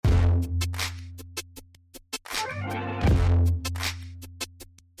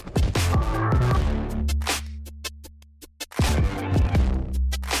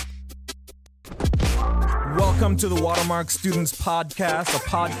Welcome to the Watermark Students Podcast, a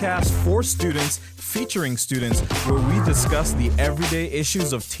podcast for students, featuring students, where we discuss the everyday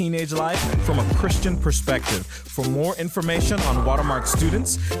issues of teenage life from a Christian perspective. For more information on Watermark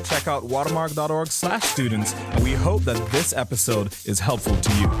students, check out watermark.org/students, and we hope that this episode is helpful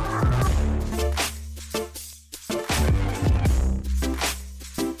to you.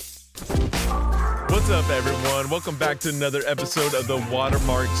 What's up, everyone? Welcome back to another episode of the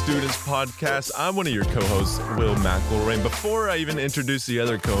Watermark Students Podcast. I'm one of your co-hosts, Will McElroy. And before I even introduce the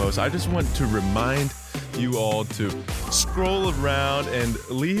other co-hosts, I just want to remind you all to scroll around and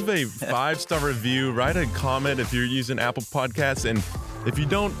leave a 5-star review, write a comment if you're using Apple Podcasts, and if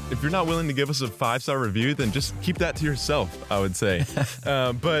you're not willing to give us a 5-star review, then just keep that to yourself, I would say.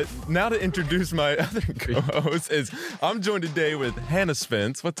 But now to introduce my other co-host I'm joined today with Hannah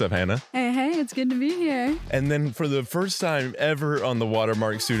Spence. What's up, Hannah? Hey, it's good to be here. And then for the first time ever on the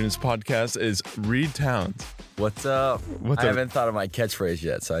Watermark Students Podcast is Reed Towns. What's up? I haven't thought of my catchphrase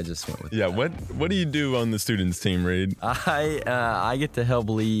yet, so I just went with that. What do you do on the students team, Reed? I get to help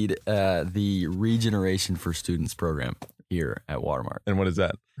lead the Regeneration for Students program here at Watermark. And what is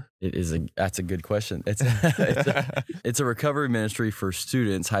that? That's a good question. It's a recovery ministry for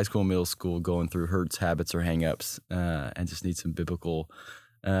students, high school and middle school, going through hurts, habits, or hangups, and just need some biblical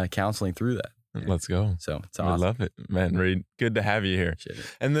counseling through that. Let's go. So it's awesome. I love it, man. Reed, good to have you here.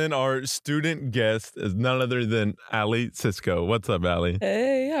 And then our student guest is none other than Allie Cisco. What's up, Allie?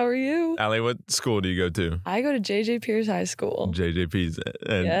 Hey, how are you? Allie, what school do you go to? I go to J.J. Pierce High School. JJP's.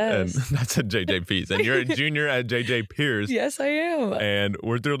 And that's a JJP's. And you're a junior at J.J. Pierce. Yes, I am. And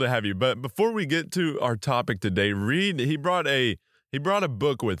we're thrilled to have you. But before we get to our topic today, Reed, he brought a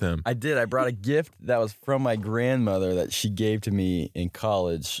book with him. I did. I brought a gift that was from my grandmother that she gave to me in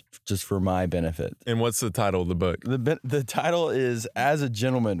college just for my benefit. And what's the title of the book? The title is, As a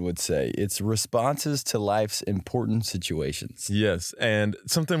Gentleman Would Say. It's Responses to Life's Important Situations. Yes. And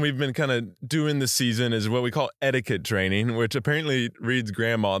something we've been kind of doing this season is what we call etiquette training, which apparently Reed's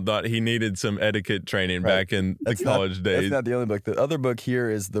grandma thought he needed some etiquette training back in the college days. That's not the only book. The other book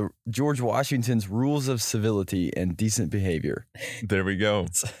here is the George Washington's Rules of Civility and Decent Behavior. There we go.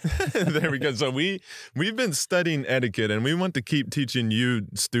 There we go. So we've been studying etiquette, and we want to keep teaching you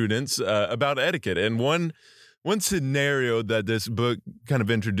students about etiquette. And one scenario that this book kind of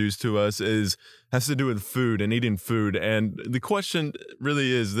introduced to us has to do with food and eating food. And the question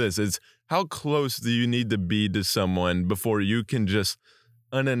really is this: how close do you need to be to someone before you can just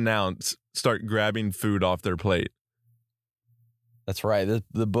unannounced start grabbing food off their plate? That's right.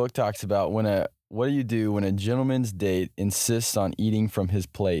 The book talks about what do you do when a gentleman's date insists on eating from his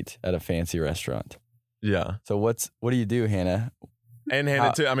plate at a fancy restaurant? Yeah. So what do you do, Hannah? And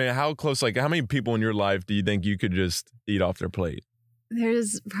Hannah, too. I mean, how close, how many people in your life do you think you could just eat off their plate?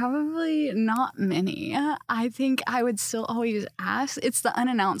 There's probably not many. I think I would still always ask. It's the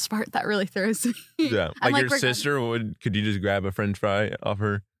unannounced part that really throws me. Yeah. Like your sister, could you just grab a French fry off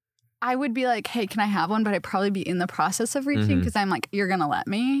her? I would be like, hey, can I have one? But I'd probably be in the process of reaching because I'm like, you're going to let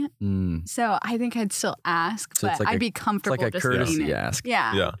me. So I think I'd still ask, but I'd be comfortable just eating it. It's like a courtesy ask.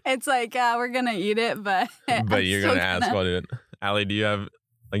 Yeah. It's like, we're going to eat it, but you're going to ask while doing it. Allie, do you have,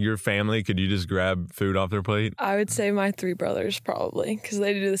 your family, could you just grab food off their plate? I would say my 3 brothers probably, because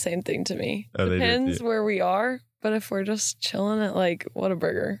they do the same thing to me. Oh, Depends where we are, but if we're just chilling at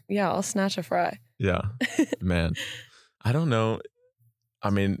Whataburger, I'll snatch a fry. Yeah. Man, I don't know.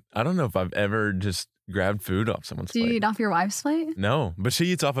 I mean, I don't know if I've ever just grabbed food off someone's plate. Do you eat off your wife's plate? No, but she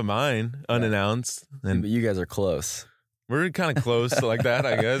eats off of mine, unannounced. And but you guys are close. We're kind of close like that,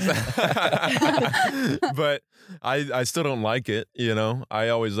 I guess. But I still don't like it, I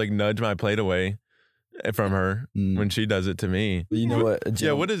always nudge my plate away from her when she does it to me. But you know what?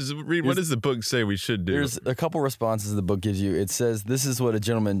 What does the book say we should do? There's a couple responses the book gives you. It says, this is what a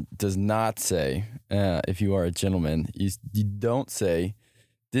gentleman does not say. If you are a gentleman, you don't say,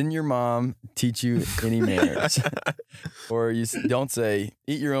 didn't your mom teach you any manners? Or you don't say,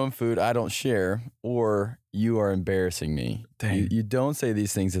 eat your own food, I don't share. Or you are embarrassing me. You don't say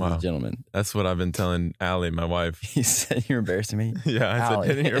these things as a gentleman. That's what I've been telling Allie, my wife. You said you're embarrassing me? Yeah, I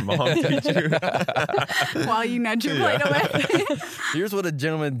said, didn't your mom teach you? While you nudge your plate away. Here's what a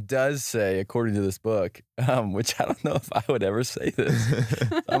gentleman does say, according to this book, which I don't know if I would ever say this.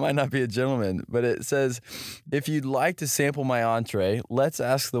 I might not be a gentleman, but it says, if you'd like to sample my entree, let's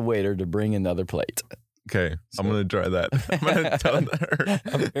ask the waiter to bring another plate. Okay, I'm going to try that. I'm going to tell her.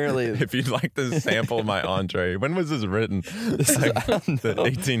 Apparently, if you'd like to sample my entree. When was this written? This is, I don't know. The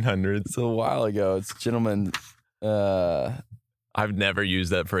 1800s. It's a while ago. It's gentlemen. I've never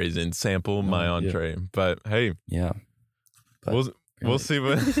used that phrase in sample my entree, but hey. Yeah. We'll We'll see.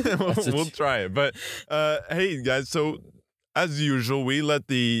 We'll try it. But hey, guys, so as usual, we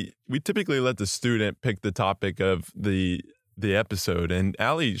typically let the student pick the topic of the episode. And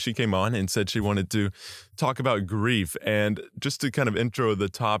Allie, she came on and said she wanted to talk about grief. And just to kind of intro the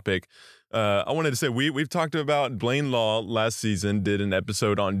topic, I wanted to say we've talked about Blaine Law last season, did an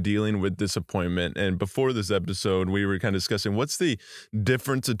episode on dealing with disappointment. And before this episode, we were kind of discussing what's the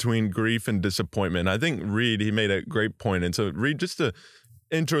difference between grief and disappointment. I think Reed, he made a great point. And so Reed, just to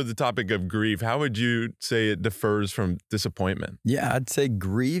intro the topic of grief, how would you say it differs from disappointment? Yeah, I'd say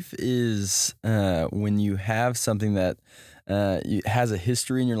grief is when you have something that has a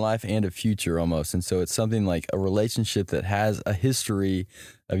history in your life and a future almost. And so it's something like a relationship that has a history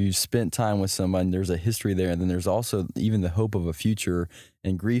of you spent time with someone. There's a history there. And then there's also even the hope of a future.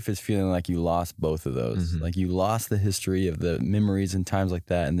 And grief is feeling like you lost both of those. Mm-hmm. Like you lost the history of the memories and times like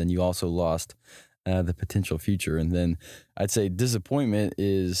that. And then you also lost the potential future. And then I'd say disappointment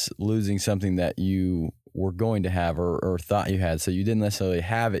is losing something that you were going to have or thought you had. So you didn't necessarily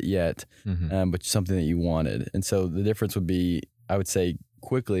have it yet, but something that you wanted. And so the difference would be, I would say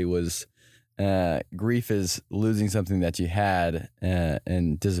quickly, was grief is losing something that you had,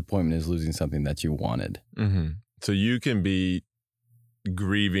 and disappointment is losing something that you wanted. Mm-hmm. So you can be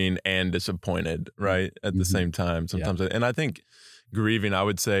grieving and disappointed, right, at the same time sometimes. Yeah. And I think grieving, I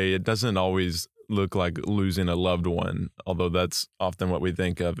would say, it doesn't always look like losing a loved one, although that's often what we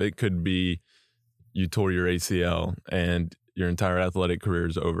think of. It could be you tore your ACL and your entire athletic career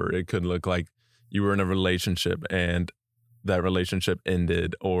is over. It could look like you were in a relationship and that relationship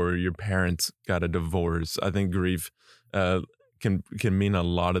ended, or your parents got a divorce. I think grief can mean a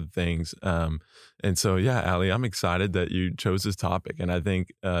lot of things. And so, yeah, Allie, I'm excited that you chose this topic. And I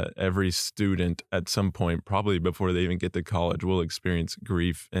think every student at some point, probably before they even get to college, will experience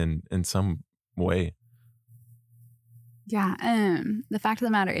grief in some way. Yeah. The fact of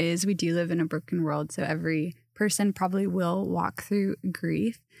the matter is we do live in a broken world. So every person probably will walk through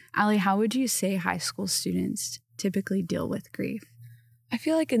grief. Allie, how would you say high school students typically deal with grief? I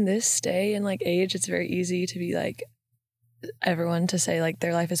feel like in this day and like age, it's very easy to be like everyone to say like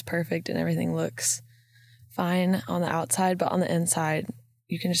their life is perfect and everything looks fine on the outside, but on the inside,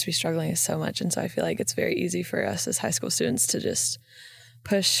 you can just be struggling so much. And so I feel like it's very easy for us as high school students to just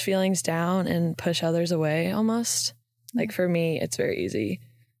push feelings down and push others away almost. Like for me, it's very easy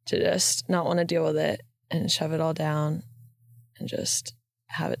to just not want to deal with it and shove it all down and just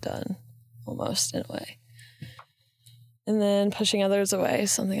have it done almost in a way. And then pushing others away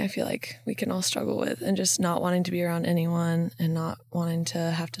is something I feel like we can all struggle with, and just not wanting to be around anyone and not wanting to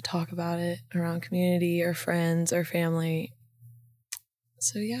have to talk about it around community or friends or family.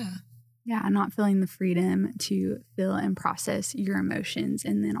 So, yeah. Yeah, not feeling the freedom to feel and process your emotions,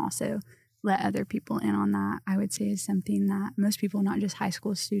 and then also let other people in on that, I would say, is something that most people, not just high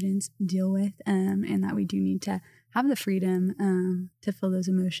school students, deal with, and that we do need to have the freedom to feel those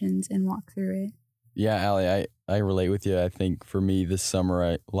emotions and walk through it. Yeah, Allie, I relate with you. I think for me this summer,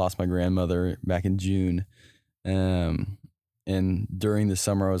 I lost my grandmother back in June. And during the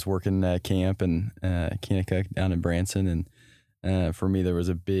summer, I was working at camp in Kanakuk down in Branson. And for me, there was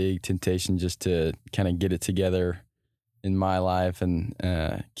a big temptation just to kind of get it together in my life and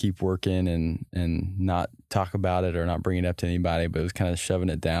keep working and not talk about it or not bring it up to anybody, but it was kind of shoving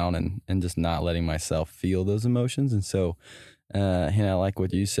it down and just not letting myself feel those emotions. And so, Hannah, I like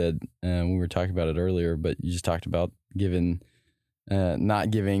what you said when we were talking about it earlier, but you just talked about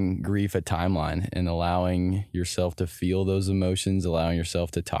not giving grief a timeline and allowing yourself to feel those emotions, allowing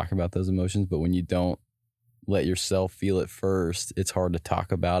yourself to talk about those emotions. But when you don't let yourself feel it first, it's hard to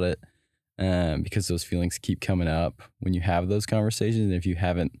talk about it because those feelings keep coming up when you have those conversations. And if you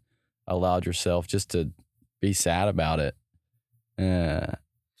haven't allowed yourself just to be sad about it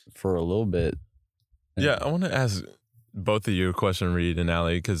for a little bit. Yeah, I want to ask both of you a question, Reed and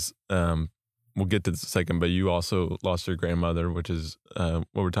Allie, because we'll get to this in a second, but you also lost your grandmother, which is what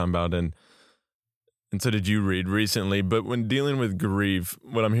we're talking about. And so did you, Reed, recently. But when dealing with grief,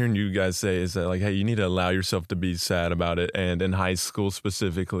 what I'm hearing you guys say is that, like, hey, you need to allow yourself to be sad about it. And in high school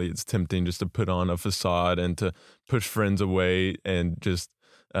specifically, it's tempting just to put on a facade and to push friends away and just,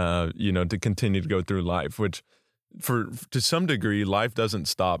 to continue to go through life, which to some degree, life doesn't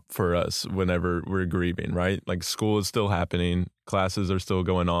stop for us whenever we're grieving, right? Like school is still happening, classes are still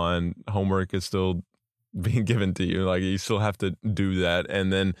going on, homework is still being given to you. Like you still have to do that.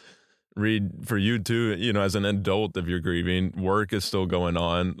 And then Reed, for you too, as an adult, if you're grieving, work is still going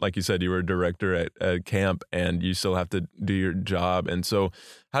on. Like you said, you were a director at camp and you still have to do your job. And so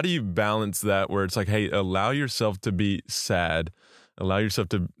how do you balance that where it's like, hey, allow yourself to be sad, allow yourself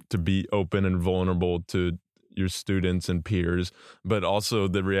to be open and vulnerable to your students and peers, but also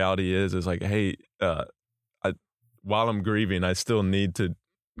the reality is like, hey, while I'm grieving, I still need to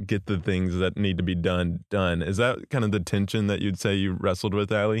get the things that need to be done. Is that kind of the tension that you'd say you wrestled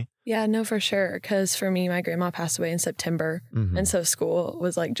with, Allie? Yeah, no, for sure. Because for me, my grandma passed away in September. And so school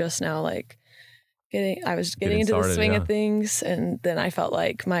was like just now, like I was getting into the swing of things. And then I felt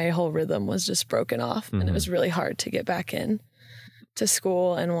like my whole rhythm was just broken off. And it was really hard to get back in to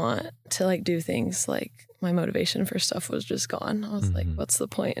school and want to like do things. Like my motivation for stuff was just gone. I was like, what's the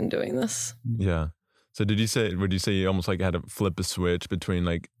point in doing this? Yeah. So would you say you almost like had to flip a switch between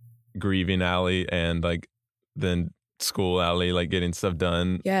like grieving Allie and like then school Allie, like getting stuff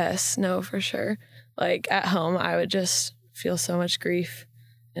done? Yes, no, for sure. Like at home, I would just feel so much grief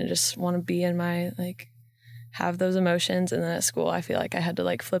and just want to be in my, like, have those emotions. And then at school, I feel like I had to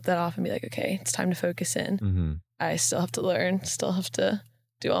like flip that off and be like, okay, it's time to focus in. I still have to learn, still have to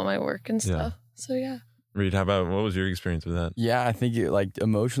do all my work and stuff. So yeah. Reed, what was your experience with that? Yeah, I think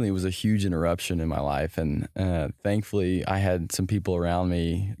emotionally it was a huge interruption in my life. And thankfully I had some people around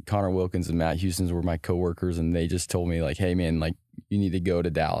me. Connor Wilkins and Matt Houston were my coworkers, and they just told me like, hey man, like you need to go to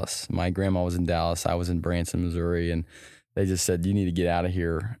Dallas. My grandma was in Dallas. I was in Branson, Missouri. And they just said, you need to get out of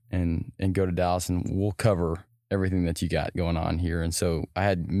here and go to Dallas, and we'll cover everything that you got going on here. And so I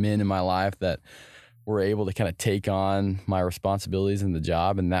had men in my life that were able to kind of take on my responsibilities in the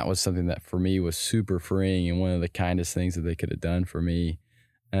job. And that was something that for me was super freeing and one of the kindest things that they could have done for me.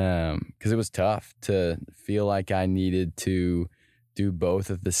 Because it was tough to feel like I needed to do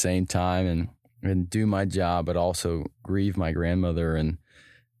both at the same time and do my job, but also grieve my grandmother. And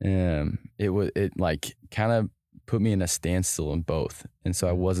it like kind of put me in a standstill in both. And so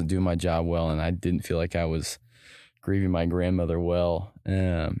I wasn't doing my job well, and I didn't feel like I was grieving my grandmother well.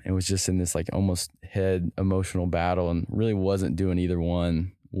 It was just in this like almost head emotional battle, and really wasn't doing either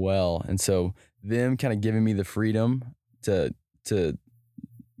one well. And so them kind of giving me the freedom to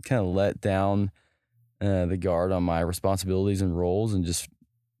kind of let down the guard on my responsibilities and roles, and just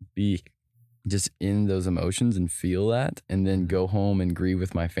be just in those emotions and feel that, and then go home and grieve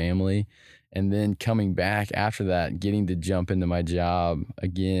with my family. And then coming back after that, getting to jump into my job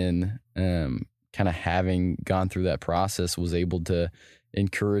again, kind of having gone through that process, was able to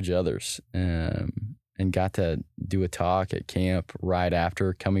encourage others, and got to do a talk at camp right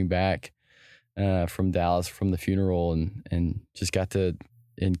after coming back from Dallas from the funeral, and just got to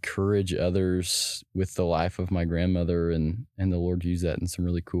encourage others with the life of my grandmother, and the Lord used that in some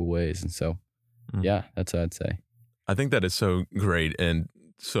really cool ways. And so, yeah, that's what I'd say. I think that is so great and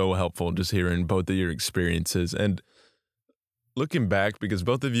so helpful, just hearing both of your experiences and looking back, because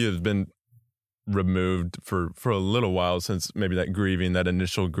both of you have been removed for a little while since maybe that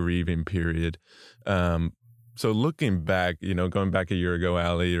initial grieving period. So looking back, going back a year ago,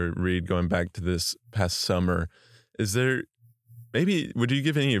 Allie or Reed, going back to this past summer, would you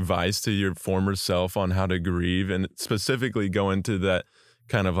give any advice to your former self on how to grieve, and specifically go into that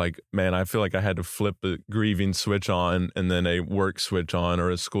kind of like, man, I feel like I had to flip a grieving switch on and then a work switch on or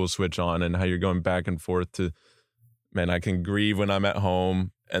a school switch on, and how you're going back and forth to, man, I can grieve when I'm at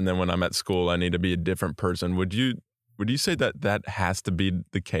home, and then when I'm at school, I need to be a different person. Would you say that has to be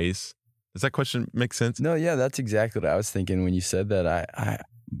the case? Does that question make sense? No, yeah, that's exactly what I was thinking when you said that.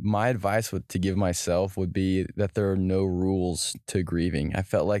 My advice to give myself would be that there are no rules to grieving. I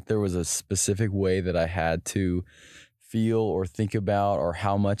felt like there was a specific way that I had to feel or think about, or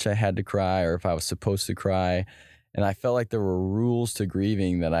how much I had to cry, or if I was supposed to cry. And I felt like there were rules to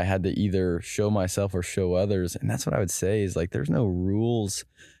grieving that I had to either show myself or show others. And that's what I would say is like, there's no rules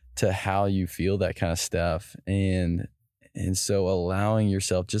to how you feel that kind of stuff. And so allowing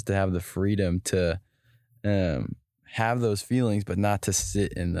yourself just to have the freedom to have those feelings, but not to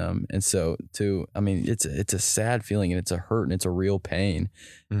sit in them. And so it's a sad feeling, and it's a hurt, and it's a real pain.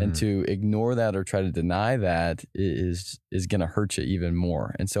 Mm-hmm. And to ignore that or try to deny that is going to hurt you even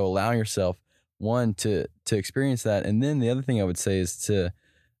more. And so allowing yourself, one, to experience that. And then the other thing I would say is to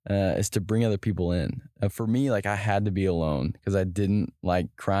bring other people in. For me, like, I had to be alone because I didn't like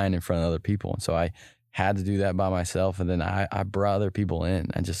crying in front of other people. And so I had to do that by myself. And then I brought other people in.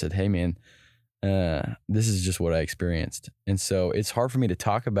 I just said, hey man, this is just what I experienced. And so it's hard for me to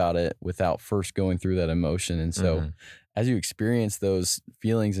talk about it without first going through that emotion. And so as you experience those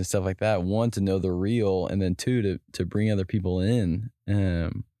feelings and stuff like that, one, to know they're real, and then two, to bring other people in.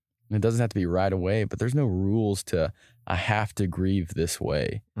 It doesn't have to be right away, but there's no rules to, I have to grieve this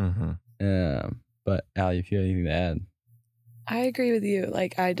way. Mm-hmm. But Allie, if you have anything to add. I agree with you.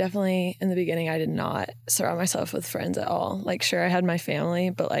 Like, I definitely, in the beginning, I did not surround myself with friends at all. Like, sure, I had my family,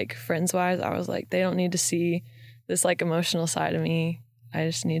 but like friends wise, I was like, they don't need to see this like emotional side of me. I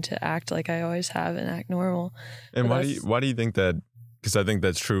just need to act like I always have and act normal. And But why do you think that? Because I think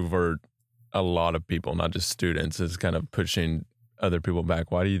that's true for a lot of people, not just students, is kind of pushing other people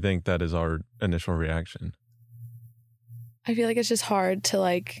back. Why do you think that is our initial reaction? I feel like it's just hard to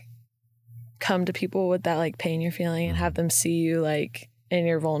like come to people with that like pain you're feeling and have them see you like in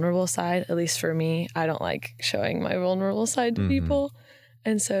your vulnerable side. At least for me, I don't like showing my vulnerable side to people.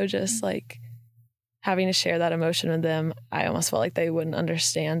 And so just like having to share that emotion with them, I almost felt like they wouldn't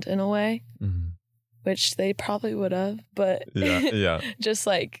understand in a way, which they probably would have. But just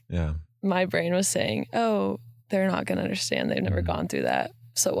like my brain was saying, oh, they're not going to understand. They've never gone through that.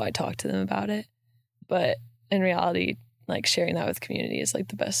 So why talk to them about it? But in reality, like sharing that with community is like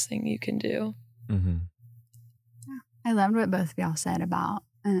the best thing you can do. I loved what both of y'all said about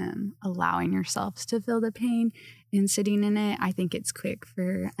allowing yourselves to feel the pain and sitting in it. I think it's quick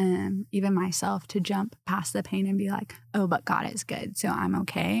for even myself to jump past the pain and be like, oh, but God is good, so I'm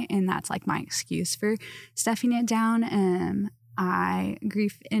okay. And that's like my excuse for stuffing it down.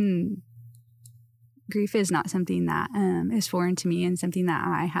 Grief is not something that is foreign to me, and something that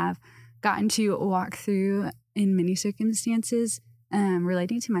I have gotten to walk through in many circumstances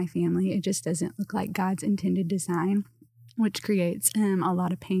relating to my family. It just doesn't look like God's intended design, which creates a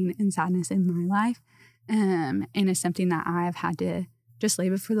lot of pain and sadness in my life. And it's something that I've had to just lay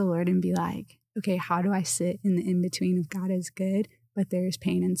before the Lord and be like, okay, how do I sit in the in-between of God is good, but there's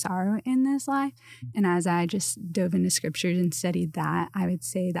pain and sorrow in this life? And as I just dove into scriptures and studied that, I would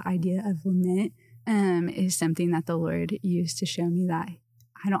say the idea of lament is something that the Lord used to show me that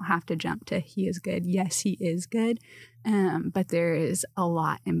I don't have to jump to He is good. Yes, He is good, but there is a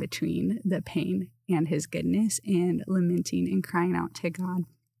lot in between the pain and His goodness, and lamenting and crying out to God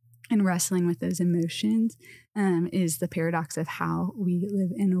and wrestling with those emotions is the paradox of how we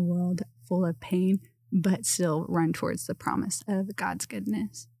live in a world full of pain, but still run towards the promise of God's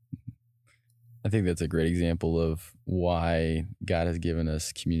goodness. I think that's a great example of why God has given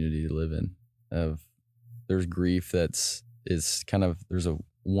us community to live in. There's grief there's a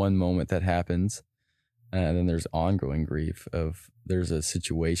one moment that happens, and then there's ongoing grief there's a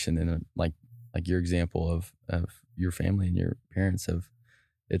situation in like your example of your family and your parents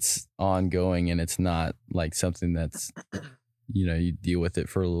it's ongoing, and it's not like something that's you deal with it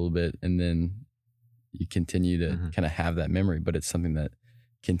for a little bit and then you continue to kind of have that memory, but it's something that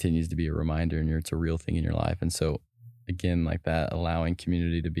continues to be a reminder, and it's a real thing in your life. And so again, like that, allowing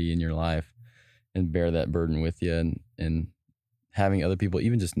community to be in your life and bear that burden with you, and having other people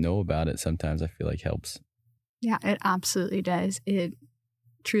even just know about it sometimes I feel like helps. Yeah, it absolutely does. It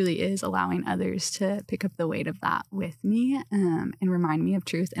truly is allowing others to pick up the weight of that with me and remind me of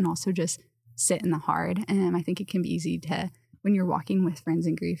truth, and also just sit in the hard. And I think it can be easy to, when you're walking with friends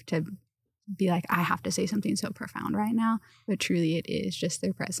in grief, to be like, I have to say something so profound right now. But truly it is just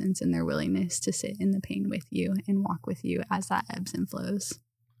their presence and their willingness to sit in the pain with you and walk with you as that ebbs and flows.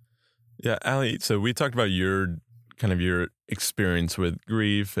 Yeah, Allie, so we talked about your experience with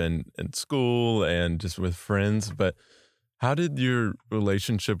grief and school and just with friends, but how did your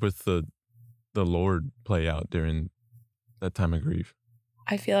relationship with the Lord play out during that time of grief?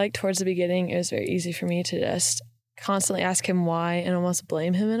 I feel like towards the beginning, it was very easy for me to just constantly ask Him why and almost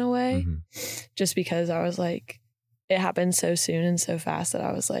blame Him in a way, just because I was like, it happened so soon and so fast that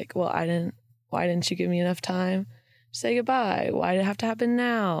I was like, well, why didn't you give me enough time to say goodbye? Why did it have to happen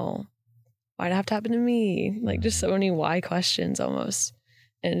now? Why did it have to happen to me? Like just so many why questions almost.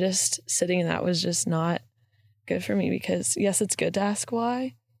 And just sitting in that was just not good for me, because yes, it's good to ask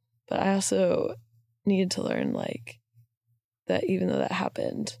why, but I also needed to learn like that even though that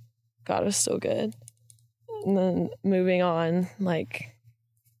happened, God was still good. And then moving on, like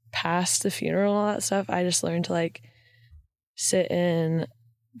past the funeral and all that stuff, I just learned to like sit in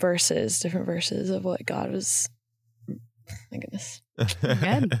different verses of what God was, my goodness.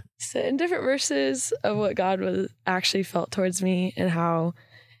 Good. Sit in different verses of what God was actually felt towards me, and how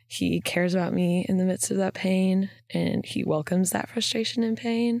He cares about me in the midst of that pain, and He welcomes that frustration and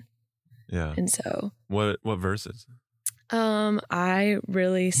pain. Yeah. And so what verses? I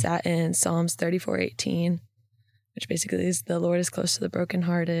really sat in Psalms 34:18, which basically is, the Lord is close to the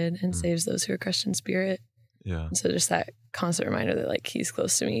brokenhearted and saves those who are crushed in spirit. Yeah. And so just that constant reminder that like He's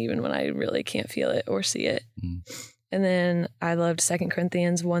close to me even when I really can't feel it or see it. And then I loved 2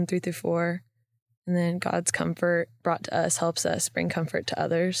 Corinthians 1:3-4. And then God's comfort brought to us helps us bring comfort to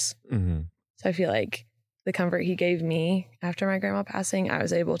others. So I feel like the comfort He gave me after my grandma passing, I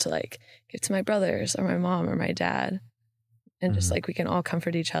was able to like give to my brothers or my mom or my dad. And just like we can all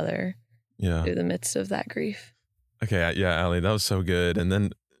comfort each other through the midst of that grief. Okay. Yeah, Allie, that was so good. And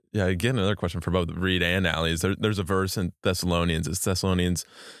then Yeah, again, another question for both Reed and Allie. There's a verse in Thessalonians. It's Thessalonians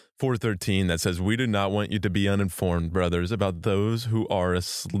 4:13 that says, "We do not want you to be uninformed, brothers, about those who are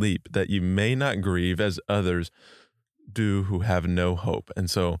asleep, that you may not grieve as others do who have no hope." And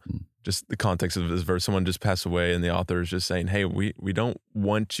so just the context of this verse, someone just passed away and the author is just saying, hey, we don't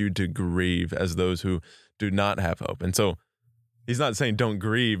want you to grieve as those who do not have hope. And so he's not saying don't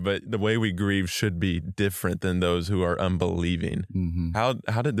grieve, but the way we grieve should be different than those who are unbelieving. Mm-hmm.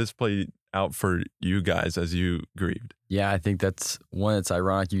 How did this play out for you guys as you grieved? Yeah, I think that's one. It's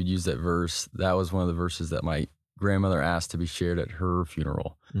ironic you'd use that verse. That was one of the verses that my grandmother asked to be shared at her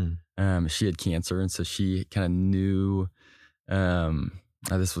funeral. She had cancer, and so she kind of knew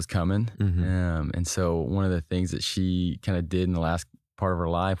this was coming. And so one of the things that she kind of did in the last part of her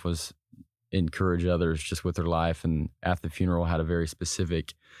life was encourage others just with her life. And at the funeral had a very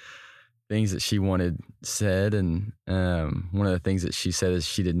specific things that she wanted said. And one of the things that she said is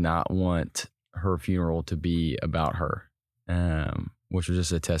she did not want her funeral to be about her, which was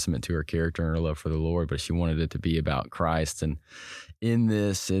just a testament to her character and her love for the Lord. But she wanted it to be about Christ. And in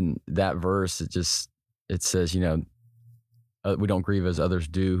that verse, it says, we don't grieve as others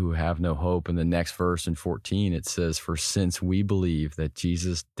do who have no hope. In the next verse in 14, it says, "For since we believe that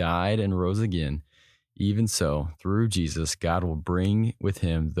Jesus died and rose again, even so, through Jesus, God will bring with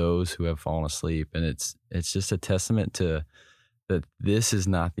him those who have fallen asleep." And it's just a testament to that this is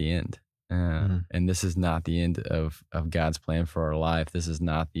not the end. And this is not the end of God's plan for our life. This is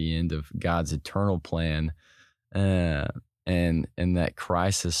not the end of God's eternal plan. And that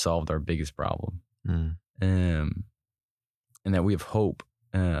Christ has solved our biggest problem. And that we have hope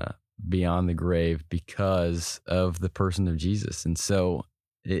beyond the grave because of the person of Jesus. And so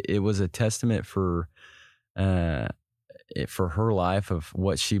it was a testament for her life of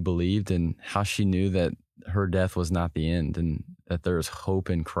what she believed and how she knew that her death was not the end and that there is hope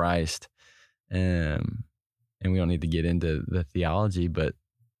in Christ. And we don't need to get into the theology, but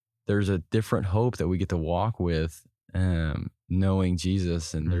there's a different hope that we get to walk with, knowing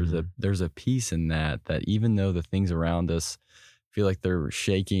Jesus. And there's a peace in that even though the things around us feel like they're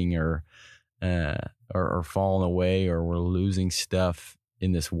shaking or falling away, or we're losing stuff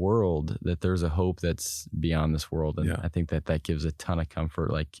in this world, that there's a hope that's beyond this world. And I think that gives a ton of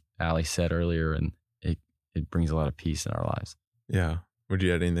comfort, like Allie said earlier, and it brings a lot of peace in our lives. Yeah. Would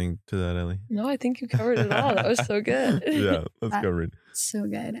you add anything to that, Ellie? No, I think you covered it all. That was so good. Yeah, let's go, Reed. So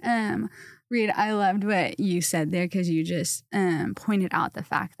good. Reed, I loved what you said there, because you just pointed out the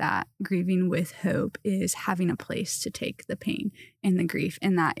fact that grieving with hope is having a place to take the pain and the grief,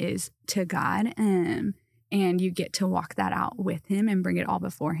 and that is to God. And you get to walk that out with him and bring it all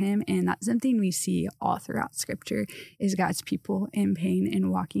before him. And that's something we see all throughout Scripture, is God's people in pain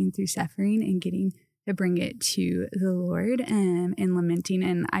and walking through suffering and getting to bring it to the Lord and lamenting.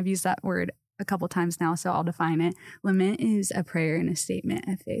 And I've used that word a couple times now, so I'll define it. Lament is a prayer and a statement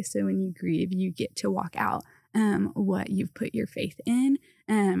of faith. So when you grieve, you get to walk out what you've put your faith in,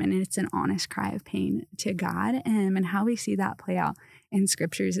 and it's an honest cry of pain to God. And how we see that play out in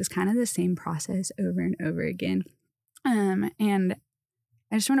Scriptures is kind of the same process over and over again. And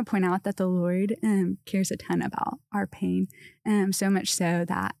I just want to point out that the Lord cares a ton about our pain, so much so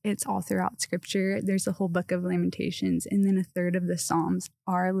that it's all throughout Scripture. There's a whole book of Lamentations, and then a third of the Psalms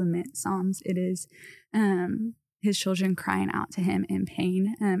are lament Psalms. It is his children crying out to him in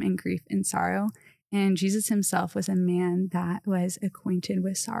pain and grief and sorrow. And Jesus himself was a man that was acquainted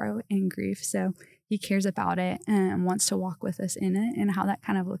with sorrow and grief, so he cares about it and wants to walk with us in it. And how that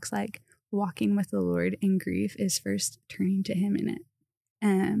kind of looks like walking with the Lord in grief is first turning to him in it.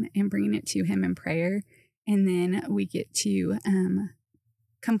 And bringing it to him in prayer. And then we get to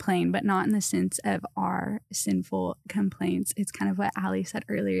complain, but not in the sense of our sinful complaints. It's kind of what Allie said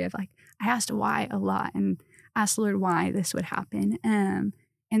earlier of like, I asked why a lot and asked the Lord why this would happen.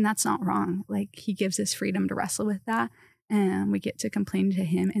 And that's not wrong. Like, he gives us freedom to wrestle with that. And we get to complain to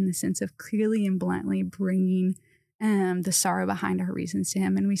him in the sense of clearly and bluntly bringing the sorrow behind our reasons to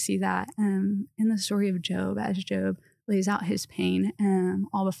him. And we see that in the story of Job, as Job lays out his pain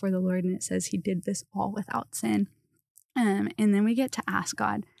all before the Lord, and it says he did this all without sin. And then we get to ask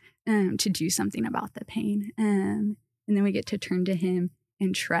God to do something about the pain. And then we get to turn to him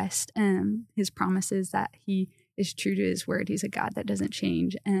and trust his promises, that he is true to his word. He's a God that doesn't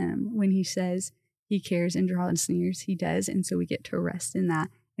change. When he says he cares and draws near, he does. And so we get to rest in that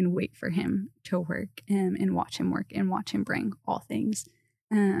and wait for him to work and watch him work and watch him bring all things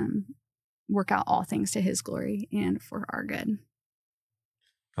work out all things to his glory and for our good.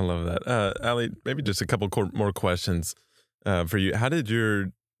 I love that. Allie, maybe just a couple more questions for you.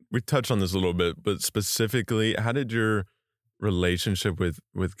 We touched on this a little bit, but specifically, how did your relationship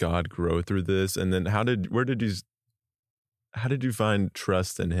with God grow through this? And then how did you find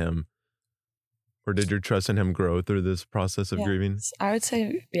trust in him? Or did your trust in him grow through this process of grieving? I would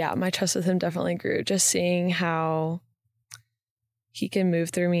say, my trust with him definitely grew. Just seeing how he can move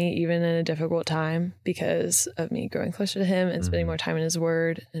through me even in a difficult time because of me growing closer to him and spending more time in his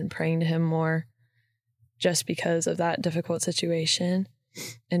word and praying to him more just because of that difficult situation.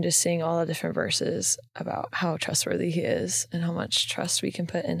 And just seeing all the different verses about how trustworthy he is and how much trust we can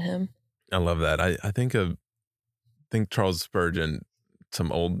put in him. I love that. I think Charles Spurgeon, some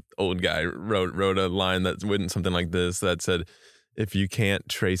old guy, wrote a line that went something like this, that said, if you can't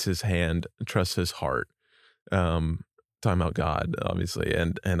trace his hand, trust his heart. Talking about God, obviously.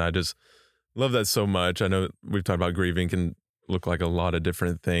 And I just love that so much. I know we've talked about grieving can look like a lot of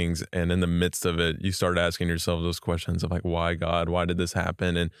different things. And in the midst of it, you start asking yourself those questions of like, why God? Why did this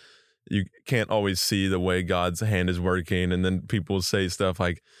happen? And you can't always see the way God's hand is working. And then people say stuff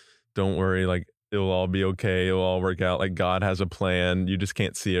like, don't worry, like it'll all be okay. It'll all work out. Like God has a plan. You just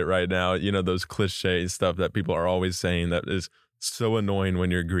can't see it right now. You know, those cliche stuff that people are always saying that is so annoying when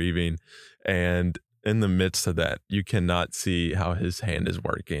you're grieving. And in the midst of that, you cannot see how his hand is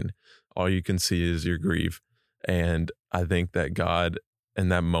working. All you can see is your grief. And I think that God, in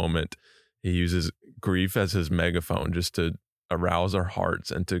that moment, he uses grief as his megaphone just to arouse our hearts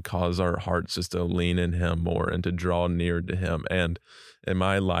and to cause our hearts just to lean in him more and to draw near to him. And in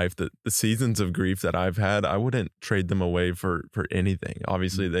my life, the seasons of grief that I've had, I wouldn't trade them away for anything.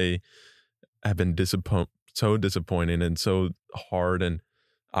 Obviously, they have been so disappointing and so hard, and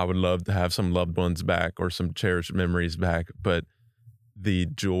I would love to have some loved ones back or some cherished memories back. But the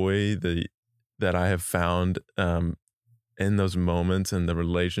joy that I have found in those moments and the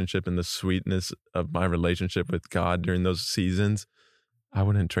relationship and the sweetness of my relationship with God during those seasons, I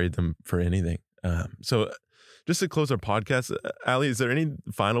wouldn't trade them for anything. So just to close our podcast, Allie, is there any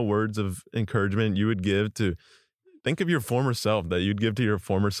final words of encouragement you would give to think of your former self, that you'd give to your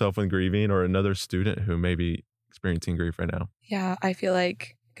former self when grieving, or another student who may be experiencing grief right now? Yeah, I feel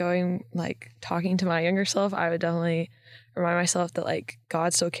like talking to my younger self, I would definitely remind myself that like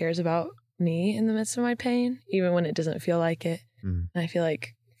God still cares about me in the midst of my pain, even when it doesn't feel like it. And I feel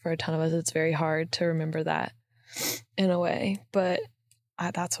like for a ton of us, it's very hard to remember that in a way, but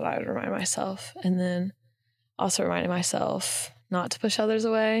that's what I would remind myself. And then also reminding myself not to push others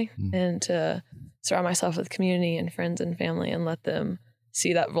away and to surround myself with community and friends and family and let them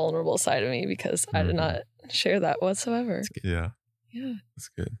see that vulnerable side of me, because I did not share that whatsoever. Yeah. Yeah. That's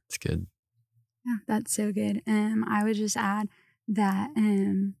good. It's good. Yeah, that's so good. I would just add that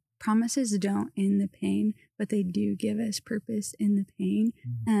promises don't end the pain, but they do give us purpose in the pain.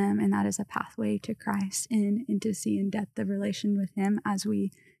 And that is a pathway to Christ and intimacy and depth of relation with him as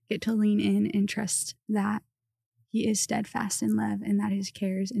we get to lean in and trust that he is steadfast in love and that his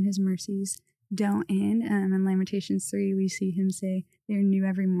cares and his mercies don't end. In Lamentations 3, we see him say they're new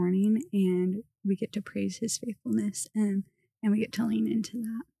every morning, and we get to praise his faithfulness and we get to lean into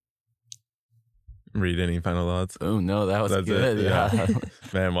that. Read, any final thoughts? Oh, no, that's good. It? Yeah.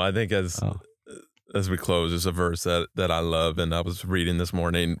 Man, well, I think as we close, there's a verse that I love, and I was reading this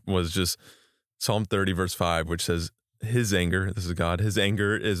morning, was just Psalm 30, verse 5, which says, his anger, this is God, his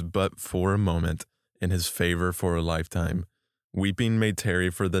anger is but for a moment, and his favor for a lifetime. Weeping may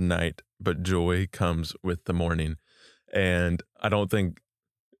tarry for the night, but joy comes with the morning. And I don't think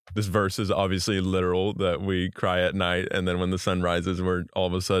this verse is obviously literal, that we cry at night and then when the sun rises, we're all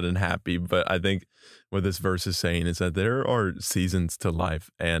of a sudden happy. But I think what this verse is saying is that there are seasons to life,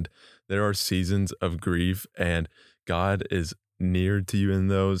 and there are seasons of grief, and God is near to you in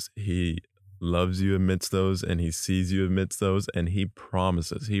those. He loves you amidst those, and he sees you amidst those, and he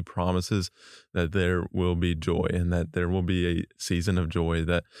promises that there will be joy, and that there will be a season of joy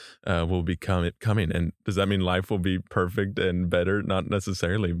that will be coming. And does that mean life will be perfect and better? Not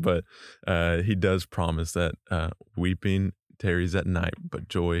necessarily, but he does promise that weeping tarries at night, but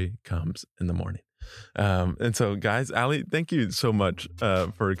joy comes in the morning. And so, guys, Allie, thank you so much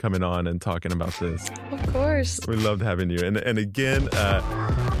for coming on and talking about this. Of course. We loved having you. And again,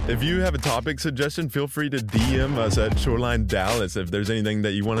 if you have a topic suggestion, feel free to DM us at Shoreline Dallas if there's anything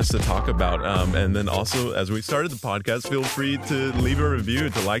that you want us to talk about. And then also, as we started the podcast, feel free to leave a review,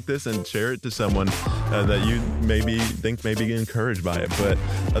 to like this and share it to someone that you maybe think may be encouraged by it. But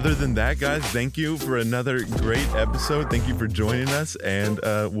other than that, guys, thank you for another great episode. Thank you for joining us, and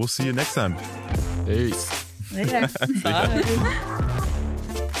we'll see you next time. Peace. Later. Bye.